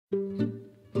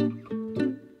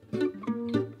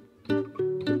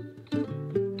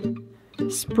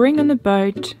Spring on the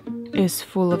boat is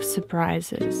full of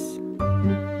surprises.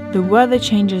 The weather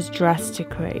changes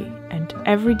drastically, and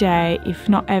every day, if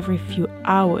not every few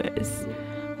hours,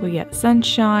 we get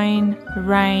sunshine,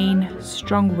 rain,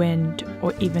 strong wind,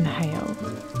 or even hail.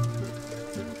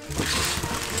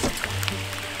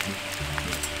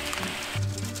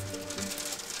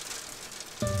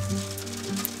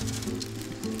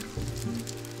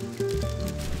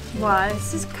 Wow,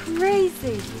 this is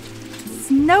crazy! It's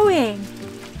snowing!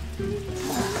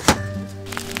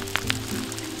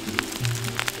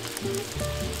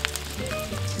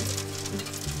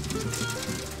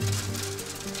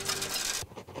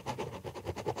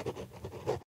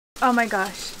 Oh my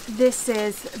gosh, this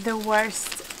is the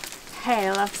worst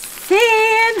hail I've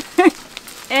seen!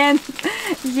 And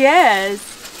yes,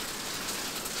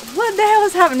 what the hell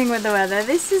is happening with the weather?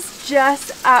 This is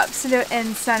just absolute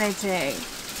insanity.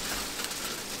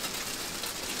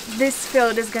 This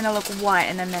field is gonna look white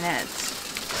in a minute.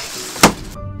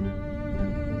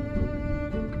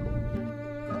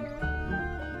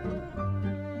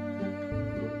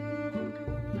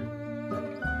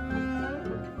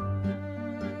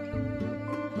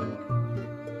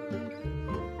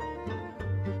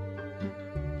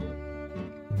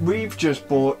 We've just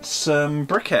bought some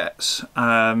briquettes.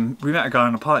 We met a guy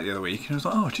on a park the other week and he was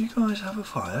like, oh, do you guys have a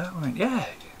fire? I went, yeah.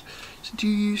 He said, do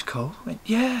you use coal? I went,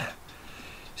 yeah.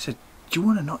 He said, do you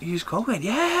want to not use coal? I went,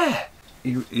 yeah.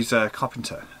 He's a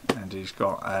carpenter and he's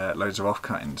got loads of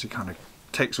offcuttings. He kind of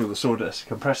takes all the sawdust,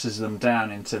 compresses them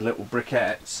down into little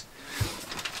briquettes,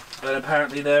 and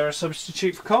apparently they're a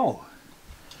substitute for coal.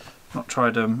 Not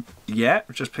tried them yet,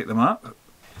 we just picked them up.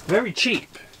 Very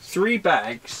cheap. 3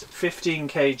 bags, 15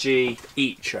 kg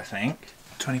each, I think.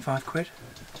 25 quid.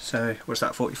 So what's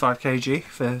that, 45 kg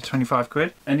for 25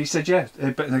 quid? And he said, yeah,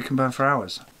 they can burn for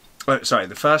hours. Oh, sorry,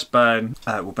 the first burn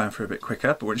will burn for a bit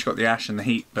quicker, but once you've got the ash and the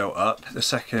heat built up, the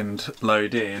second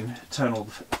load in, turn all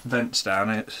the vents down,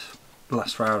 it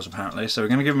lasts for hours apparently. So we're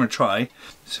going to give them a try,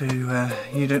 so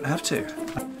you don't have to.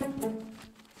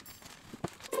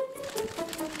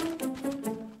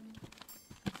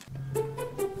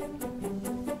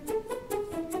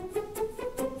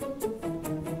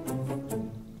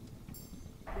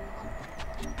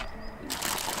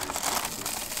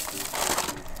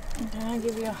 I'll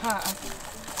give you a hat.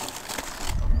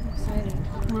 I'm excited.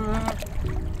 More.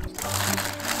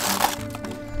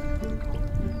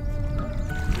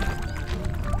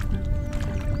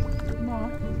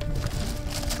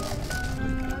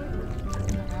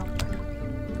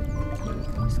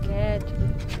 I'm scared.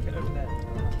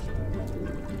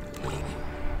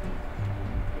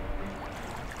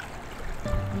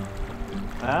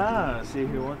 Ah, see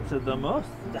who wants it the most.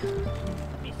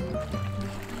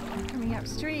 Coming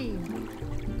upstream.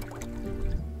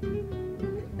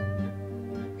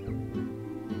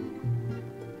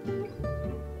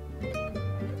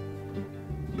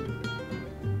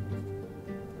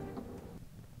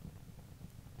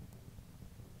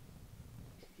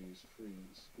 Introduce free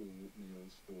school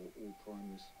meals for all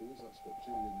primary schools. That's what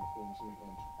Julian informs me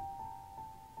on.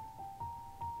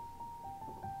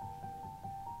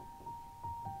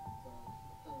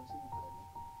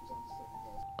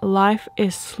 Life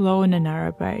is slow in a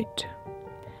narrowboat.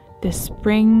 The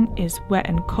spring is wet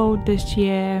and cold this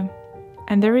year,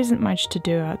 and there isn't much to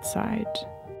do outside.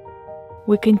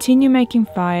 We continue making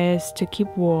fires to keep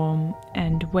warm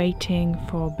and waiting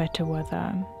for better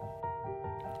weather.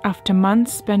 After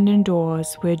months spent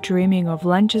indoors, we're dreaming of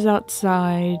lunches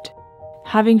outside,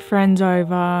 having friends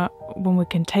over when we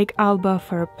can take Alba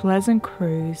for a pleasant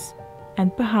cruise,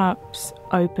 and perhaps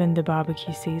open the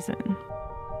barbecue season.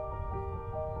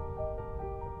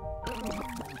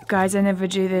 Guys, I never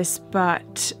do this,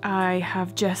 but I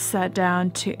have just sat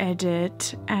down to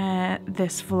edit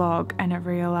this vlog and I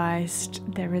realized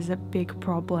there is a big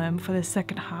problem for the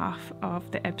second half of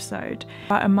the episode.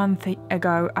 About a month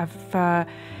ago, I've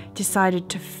decided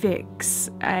to fix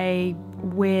a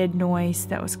weird noise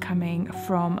that was coming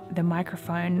from the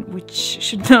microphone, which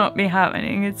should not be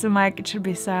happening. It's a mic, it should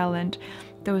be silent.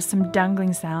 There was some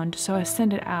dangling sound, so I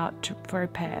sent it out for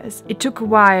repairs. It took a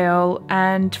while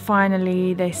and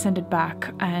finally they sent it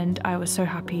back, and I was so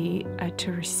happy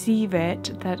to receive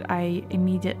it that I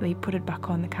immediately put it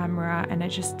back on the camera and I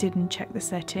just didn't check the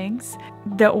settings.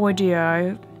 The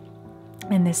audio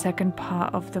in the second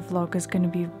part of the vlog is going to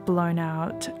be blown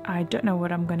out. I don't know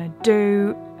what I'm going to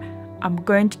do. I'm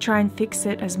going to try and fix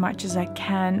it as much as I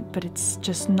can, but it's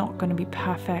just not going to be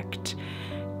perfect.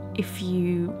 If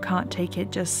you can't take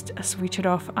it, just switch it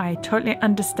off. I totally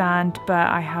understand, but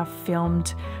I have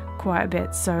filmed quite a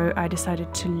bit, so I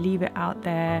decided to leave it out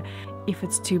there. If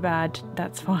it's too bad,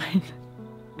 that's fine.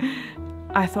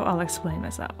 I thought I'll explain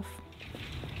myself.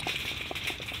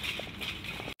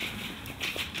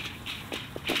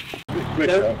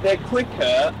 They're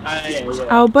quicker.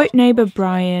 Our boat neighbour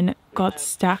Brian got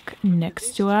stuck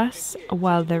next to us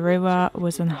while the river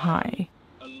was on high.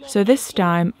 So this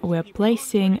time we're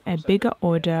placing a bigger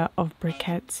order of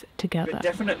briquettes together. But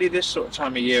definitely this sort of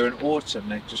time of year in autumn,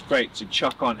 they're just great to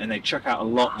chuck on, and they chuck out a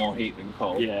lot more heat than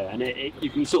coal. Yeah, and you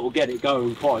can sort of get it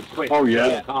going quite quick. Oh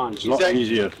yeah, Can't you? it's a lot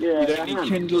easier. Yeah, You don't need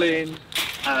kindling,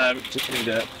 just need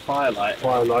a firelight.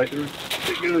 Firelighter.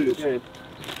 Good. Good.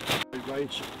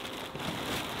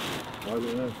 I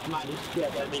don't know. Managed to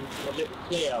get them into a bit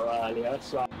clear earlier,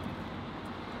 so.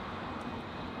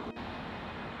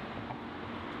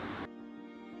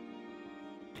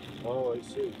 Oh, I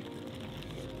see.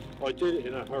 I did it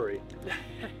in a hurry.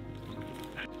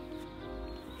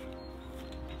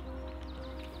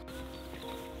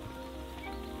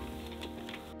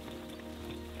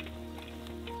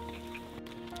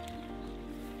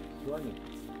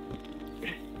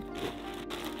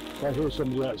 I hear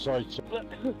somebody outside.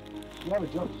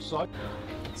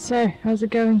 So, how's it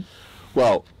going?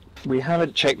 Well, we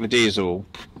haven't checked the diesel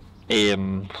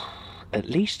in at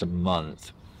least a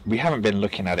month. We haven't been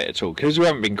looking at it at all because we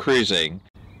haven't been cruising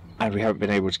and we haven't been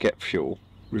able to get fuel.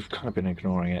 We've kind of been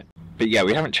ignoring it. But yeah,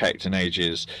 we haven't checked in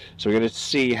ages. So we're going to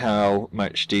see how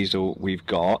much diesel we've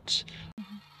got.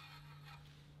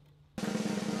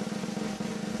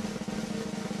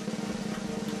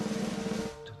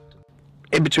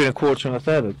 In between a quarter and a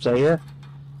third, I'd say, yeah.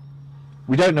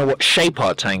 We don't know what shape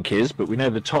our tank is, but we know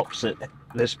the top's at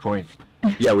this point.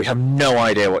 Yeah, we have no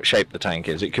idea what shape the tank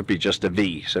is. It could be just a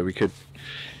V, so we could...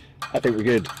 I think we're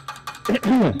good.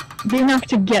 Do you have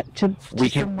to get to We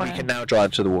can now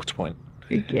drive to the water point.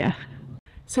 Yeah.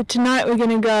 So tonight we're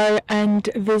gonna go and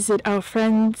visit our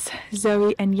friends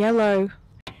Zoe and Yellow.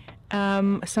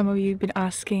 Some of you have been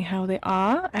asking how they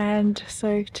are, and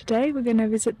so today we're gonna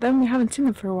visit them. We haven't seen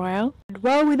them for a while. And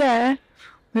while we're there,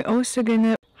 we're also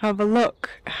gonna have a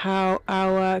look how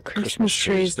our Christmas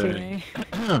tree is doing.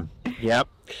 Yep.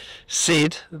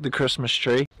 Sid, the Christmas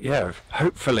tree, yeah,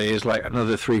 hopefully is like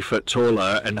another 3 foot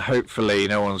taller, and hopefully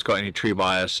no one's got any tree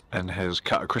bias and has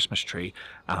cut a Christmas tree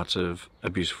out of a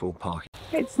beautiful park.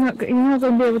 It's not good. You're not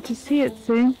going to be able to see it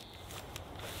soon.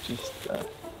 Just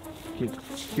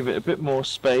give it a bit more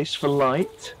space for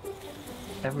light.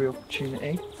 Every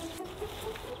opportunity.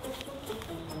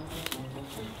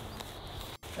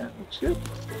 That looks good.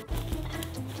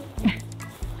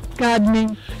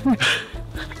 Gardening.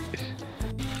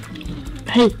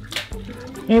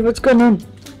 Hey, what's going on?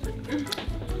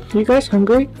 You guys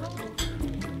hungry?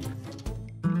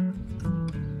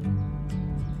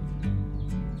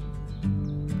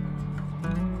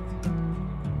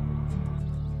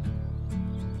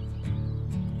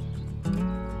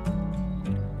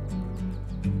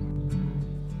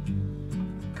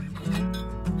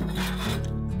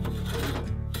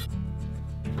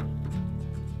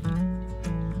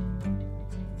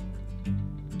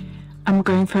 I'm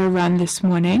going for a run this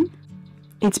morning.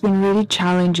 It's been really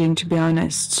challenging, to be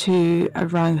honest, to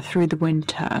run through the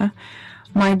winter.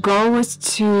 My goal was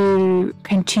to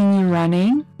continue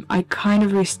running. I kind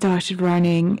of restarted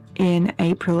running in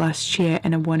April last year,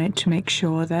 and I wanted to make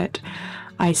sure that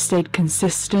I stayed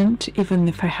consistent. Even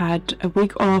if I had a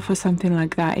week off or something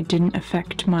like that, it didn't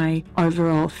affect my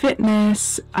overall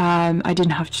fitness. I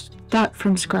didn't have to start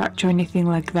from scratch or anything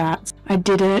like that. I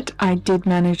did it. I did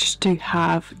manage to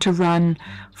run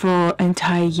for an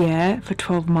entire year, for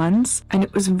 12 months, and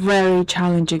it was very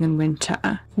challenging in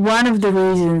winter. One of the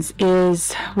reasons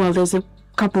is, well, there's a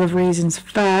couple of reasons.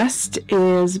 First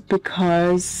is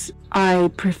because I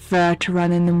prefer to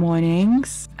run in the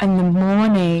mornings, and the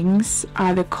mornings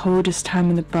are the coldest time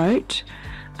on the boat.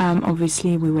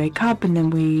 Obviously we wake up and then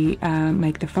we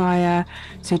make the fire,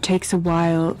 so it takes a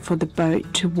while for the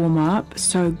boat to warm up.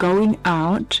 So going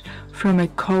out from a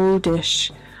coldish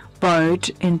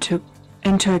boat into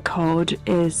a cold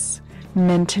is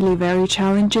mentally very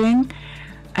challenging.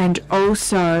 And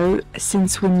also,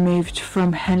 since we moved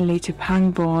from Henley to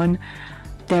Pangbourne,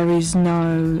 there is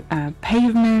no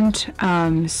pavement,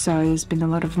 so there's been a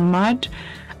lot of mud.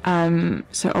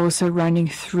 So also running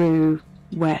through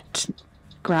wet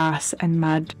grass and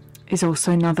mud is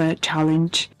also another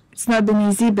challenge. It's not been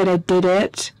easy, but I did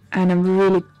it, and I'm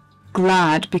really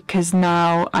glad because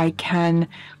now I can,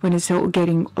 when it's all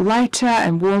getting lighter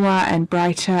and warmer and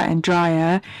brighter and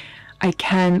drier, I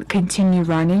can continue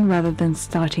running rather than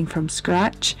starting from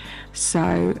scratch.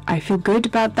 So I feel good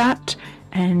about that,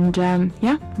 and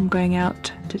yeah, I'm going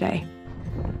out today.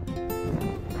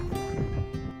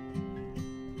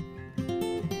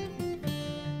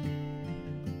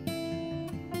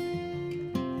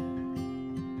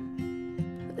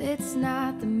 It's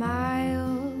not the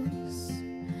miles,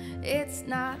 it's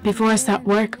not. Before I start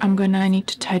work, I'm gonna need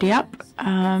to tidy up.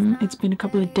 It's been a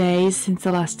couple of days since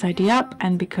the last tidy up,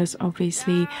 and because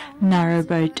obviously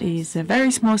Narrowboat is a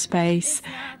very small space,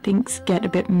 things get a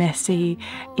bit messy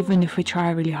even if we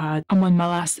try really hard. I'm on my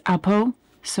last apple,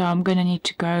 so I'm gonna need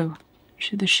to go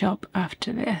to the shop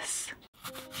after this.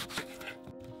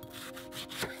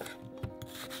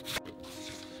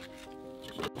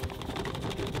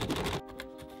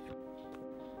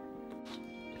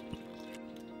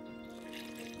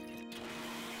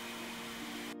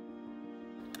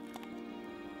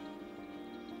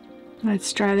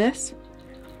 Let's try this.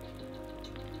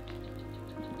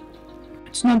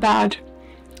 It's not bad.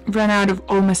 I've run out of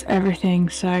almost everything,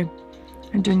 so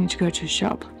I do need to go to a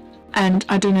shop. And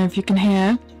I don't know if you can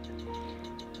hear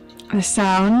the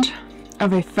sound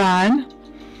of a fan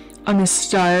on the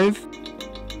stove.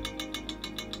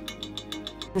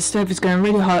 The stove is going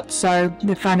really hot, so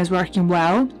the fan is working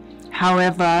well.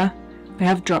 However, we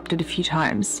have dropped it a few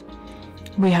times.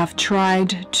 We have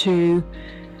tried to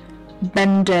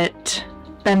bend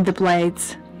the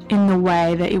blades in the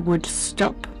way that it would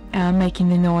stop making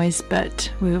the noise,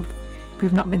 but we've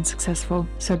not been successful.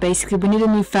 So basically we need a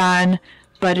new fan,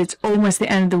 but it's almost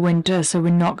the end of the winter, so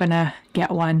we're not gonna get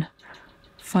one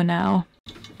for now.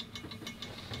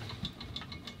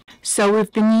 So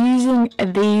we've been using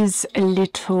these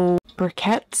little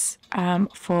briquettes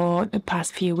for the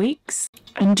past few weeks,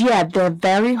 and yeah, they're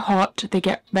very hot. They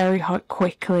get very hot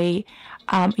quickly.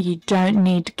 You don't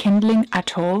need kindling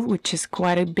at all, which is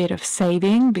quite a bit of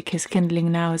saving because kindling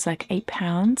now is like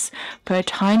 £8 per a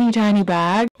tiny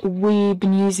bag. We've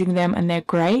been using them and they're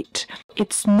great.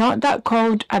 It's not that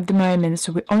cold at the moment,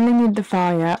 so we only need the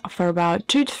fire for about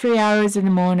 2 to 3 hours in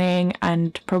the morning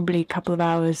and probably a couple of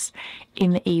hours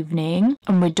in the evening,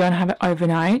 and we don't have it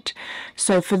overnight.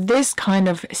 So for this kind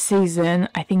of season,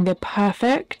 I think they're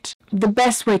perfect. The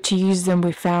best way to use them,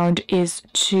 we found, is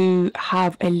to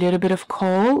have a little bit of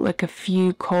coal, like a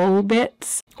few coal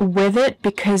bits with it,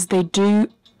 because they do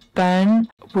burn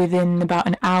within about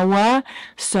an hour,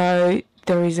 so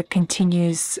there is a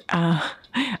continuous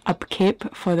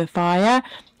upkeep for the fire,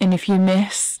 and if you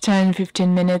miss 10-15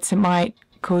 minutes it might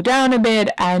cool down a bit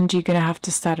and you're gonna have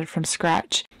to start it from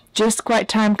scratch. Just quite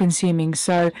time consuming,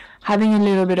 so having a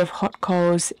little bit of hot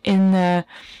coals in the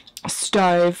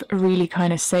stove really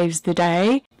kind of saves the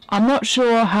day. I'm not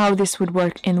sure how this would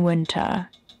work in winter.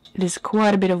 It is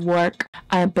quite a bit of work,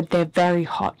 but they're very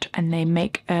hot and they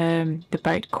make the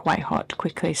boat quite hot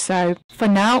quickly. So for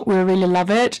now we really love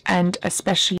it, and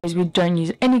especially as we don't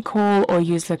use any coal or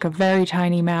use like a very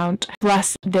tiny amount.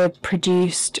 Plus they're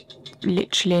produced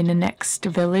literally in the next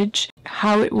village.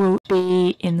 How it will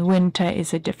be in winter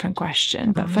is a different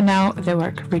question, but for now they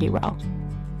work really well.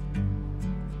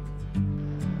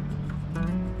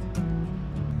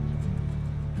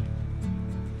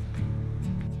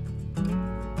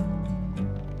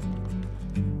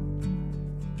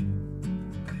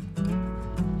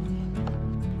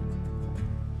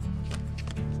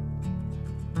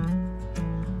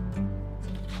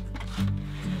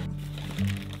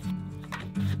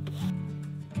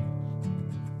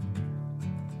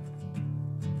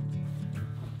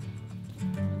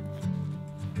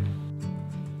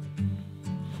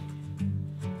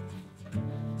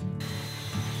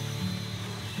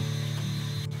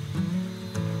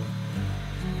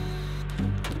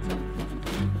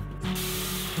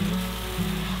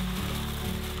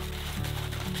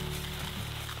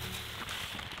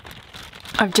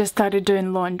 I've just started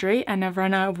doing laundry and I've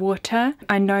run out of water.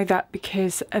 I know that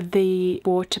because the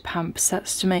water pump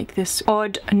starts to make this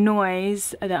odd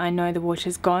noise that I know the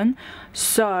water's gone.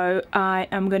 So I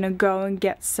am gonna go and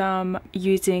get some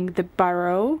using the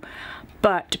barrel,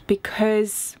 but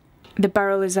because the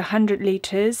barrel is 100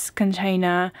 litres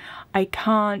container, I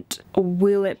can't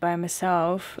wheel it by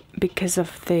myself because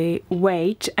of the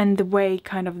weight and the way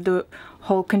kind of the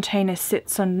whole container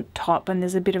sits on top, and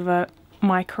there's a bit of a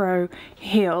micro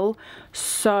hill,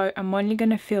 so I'm only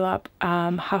gonna fill up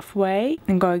halfway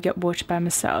and go get water by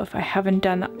myself. I haven't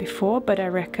done that before, but I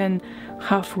reckon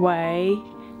halfway,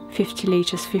 50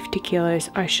 litres, 50 kilos,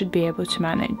 I should be able to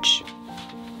manage.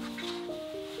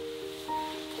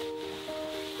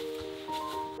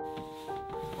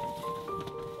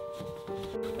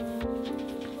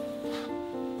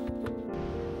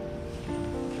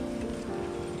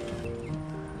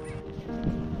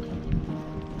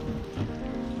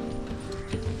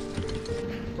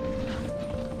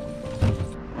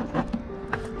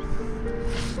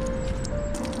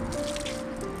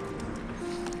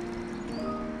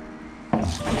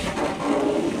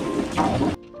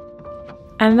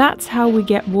 And that's how we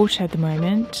get water at the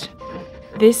moment.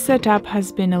 This setup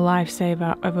has been a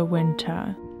lifesaver over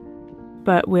winter,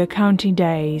 but we're counting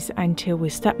days until we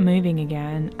stop moving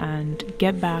again and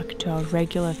get back to our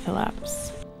regular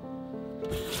fill-ups.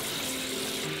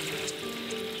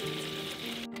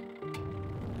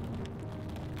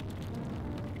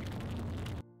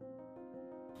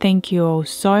 Thank you all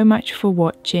so much for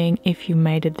watching if you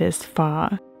made it this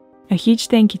far. A huge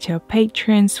thank you to our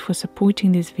patrons for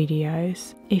supporting these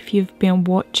videos. If you've been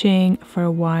watching for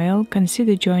a while,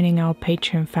 consider joining our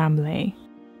Patreon family.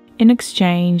 In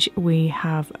exchange, we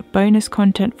have bonus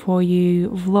content for you,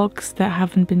 vlogs that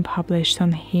haven't been published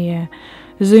on here,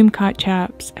 Zoom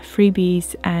catch-ups,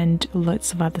 freebies, and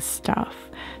lots of other stuff.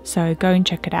 So go and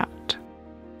check it out.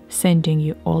 Sending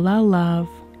you all our love.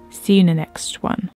 See you in the next one.